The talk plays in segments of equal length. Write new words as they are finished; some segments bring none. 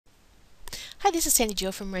this is Sandy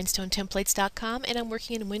Jo from rhinestonetemplates.com, and I'm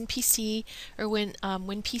working in WinPC or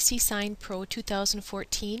WinPcsign Pro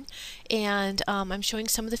 2014, and I'm showing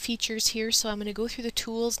some of the features here. So I'm going to go through the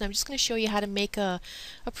tools, and I'm just going to show you how to make a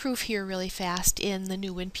proof here really fast in the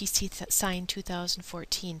new WinPcsign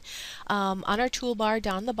 2014. On our toolbar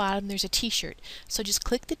down the bottom, there's a T-shirt. So just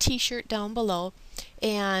click the T-shirt down below,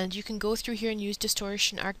 and you can go through here and use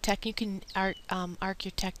distortion, architect. You can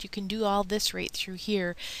architect. You can do all this right through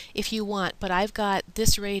here if you want, but I've got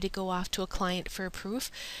this ready to go off to a client for a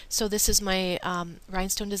proof. So this is my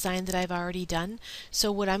rhinestone design that I've already done.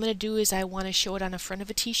 So what I'm going to do is I want to show it on the front of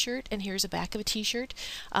a T-shirt, and here's a back of a T-shirt.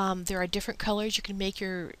 There are different colors. You can make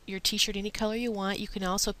your T-shirt any color you want. You can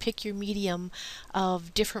also pick your medium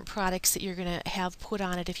of different products that you're going to have put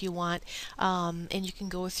on it if you want, and you can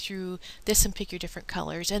go through this and pick your different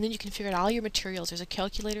colors, and then you can figure out all your materials. There's a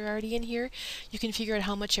calculator already in here. You can figure out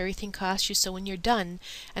how much everything costs you, so when you're done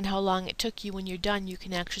and how long it took you when you're done, you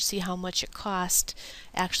can actually see how much it cost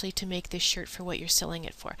actually to make this shirt for what you're selling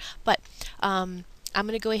it for. But I'm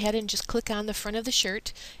going to go ahead and just click on the front of the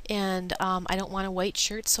shirt, and I don't want a white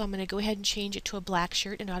shirt, so I'm going to go ahead and change it to a black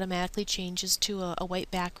shirt, and automatically changes to a white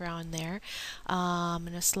background there. I'm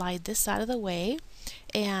going to slide this out of the way,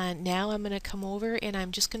 and now I'm going to come over and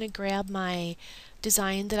I'm just going to grab my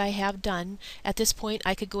design that I have done. At this point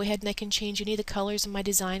I could go ahead and I can change any of the colors in my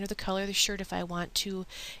design or the color of the shirt if I want to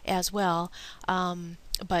as well.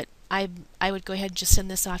 But I would go ahead and just send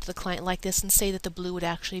this off to the client like this and say that the blue would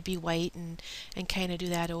actually be white, and kind of do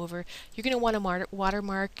that over. You're going to want to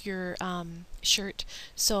watermark your shirt,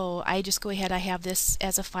 so I just go ahead. I have this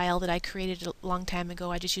as a file that I created a long time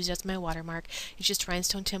ago. I just use it as my watermark. It's just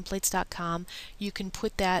rhinestonetemplates.com. You can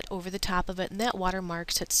put that over the top of it, and that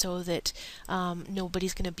watermarks it so that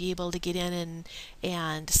nobody's going to be able to get in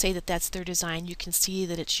and say that that's their design. You can see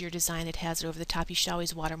that it's your design. It has it over the top. You should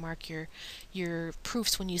always watermark your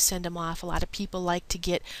proofs when you send them off. A lot of people like to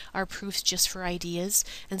get our proofs just for ideas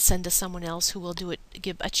and send to someone else who will do it,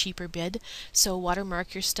 give a cheaper bid. So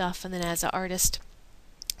watermark your stuff, and then as an artist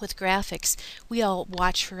with graphics, we all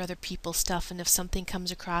watch for other people's stuff, and if something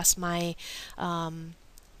comes across my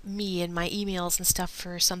me and my emails and stuff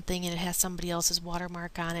for something and it has somebody else's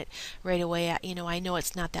watermark on it, right away I know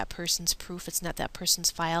it's not that person's proof, it's not that person's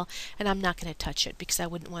file, and I'm not going to touch it because I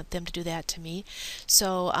wouldn't want them to do that to me.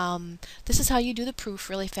 So this is how you do the proof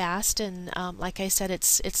really fast, and like I said,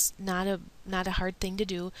 it's not a hard thing to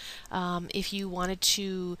do. If you wanted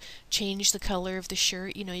to change the color of the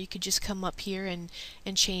shirt, you could just come up here and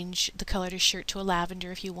change the color of the shirt to a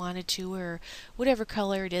lavender if you wanted to, or whatever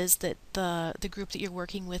color it is that the group that you're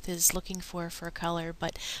working with is looking for a color.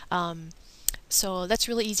 But so that's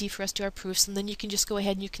really easy for us to do our proofs, and then you can just go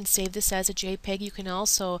ahead and you can save this as a JPEG. You can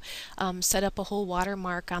also set up a whole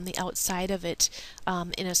watermark on the outside of it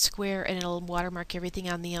in a square, and it'll watermark everything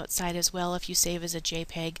on the outside as well if you save as a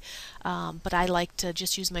JPEG. But I like to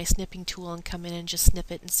just use my snipping tool and come in and just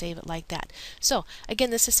snip it and save it like that. So again,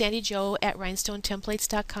 this is Sandy Jo at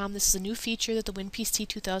rhinestonetemplates.com. This is a new feature that the WinPC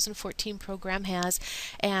 2014 program has,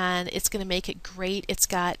 and it's going to make it great. It's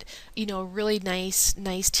got a really nice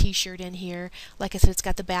T-shirt in here. Like I said, it's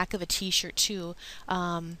got the back of a T-shirt too.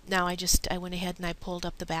 Now I went ahead and I pulled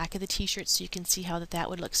up the back of the T-shirt so you can see how that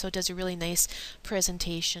would look. So it does a really nice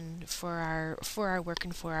presentation for our work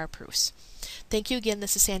and for our proofs. Thank you again.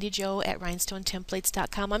 This is Sandy Jo at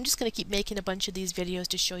rhinestonetemplates.com. I'm just going to keep making a bunch of these videos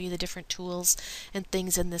to show you the different tools and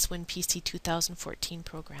things in this WinPC 2014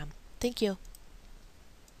 program. Thank you.